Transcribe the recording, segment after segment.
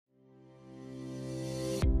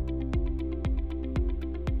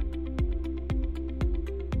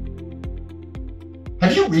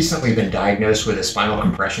Have you recently been diagnosed with a spinal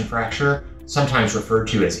compression fracture, sometimes referred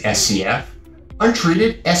to as SCF?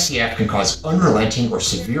 Untreated, SCF can cause unrelenting or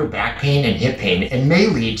severe back pain and hip pain and may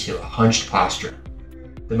lead to a hunched posture.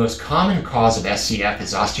 The most common cause of SCF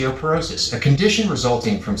is osteoporosis, a condition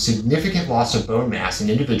resulting from significant loss of bone mass in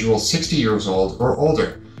individuals 60 years old or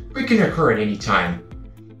older, but can occur at any time.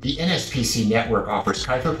 The NSPC network offers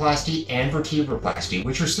kyphoplasty and vertebroplasty,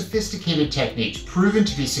 which are sophisticated techniques proven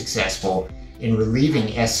to be successful in relieving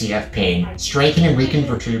SCF pain, strengthening weakened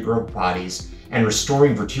vertebral bodies, and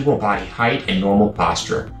restoring vertebral body height and normal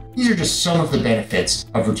posture. These are just some of the benefits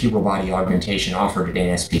of vertebral body augmentation offered at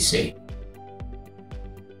NSPC.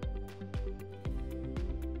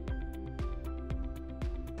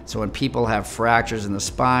 So when people have fractures in the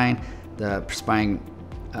spine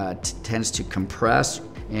tends to compress,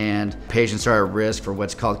 and patients are at risk for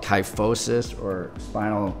what's called kyphosis or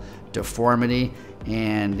spinal deformity.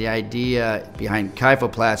 And the idea behind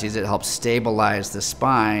kyphoplasty is it helps stabilize the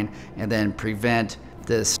spine and then prevent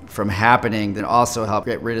this from happening, then also help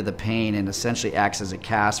get rid of the pain and essentially acts as a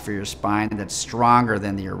cast for your spine that's stronger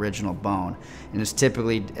than the original bone. And it's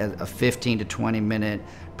typically a 15 to 20 minute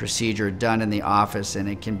procedure done in the office, and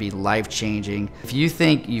it can be life-changing. If you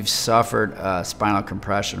think you've suffered a spinal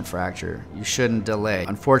compression fracture, you shouldn't delay.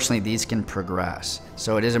 Unfortunately, these can progress.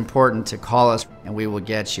 So it is important to call us and we will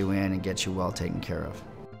get you in and get you well taken care of.